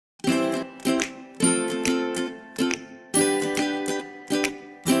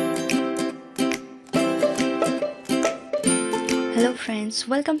friends,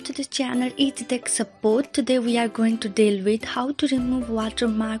 welcome to the channel Easy Tech Support. Today we are going to deal with how to remove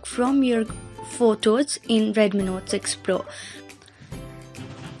watermark from your photos in Redmi Note 6 Pro.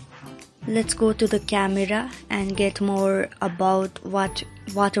 Let's go to the camera and get more about what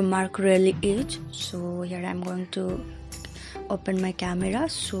watermark really is. So here I'm going to open my camera.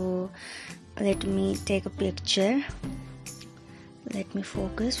 So let me take a picture. Let me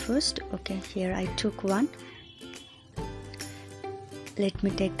focus first. Okay, here I took one. Let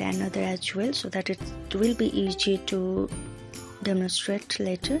me take another as well so that it will be easy to demonstrate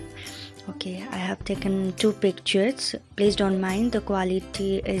later. Okay, I have taken two pictures. Please don't mind, the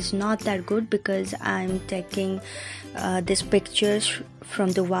quality is not that good because I'm taking these pictures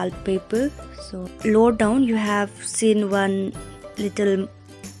from the wallpaper. So lower down you have seen one little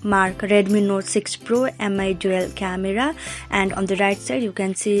mark, Redmi Note 6 Pro MI dual camera, and on the right side you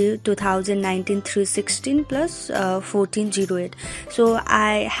can see 2019 316 plus 1408. So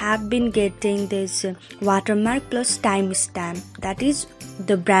I have been getting this watermark plus timestamp, that is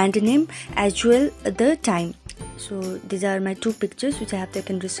the brand name as well the time. So these are my two pictures which I have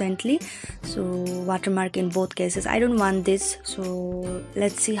taken recently. So watermark in both cases. I don't want this, so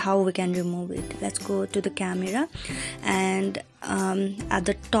let's see how we can remove it. Let's go to the camera, and at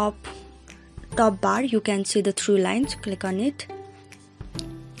the top bar you can see the three lines. Click on it.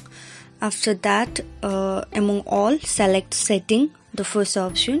 After that, among all, select setting, the first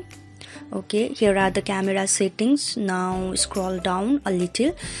option. Okay, here are the camera settings. Now scroll down a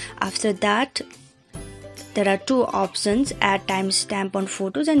little. After that, there are two options: add timestamp on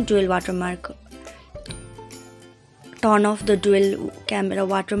photos and dual watermark. Turn off the dual camera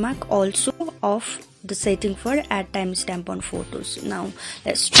watermark, also off the setting for add timestamp on photos. Now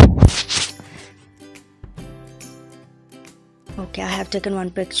let's try. Okay, I have taken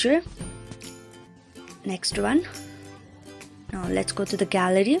one picture. Next one. Now let's go to the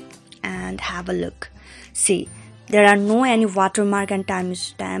gallery and have a look. See, there are no any watermark and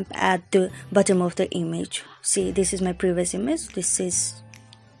timestamp at the bottom of the image. See, this is my previous image. This is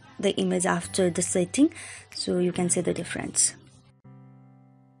the image after the setting. So you can see the difference.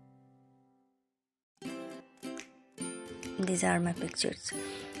 These are my pictures.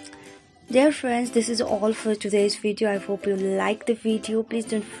 Dear friends, this is all for today's video. I hope you like the video. Please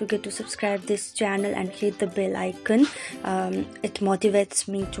don't forget to subscribe this channel and hit the bell icon. It motivates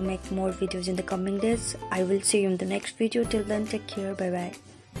me to make more videos in the coming days. I will see you in the next video. Till then, take care. Bye bye.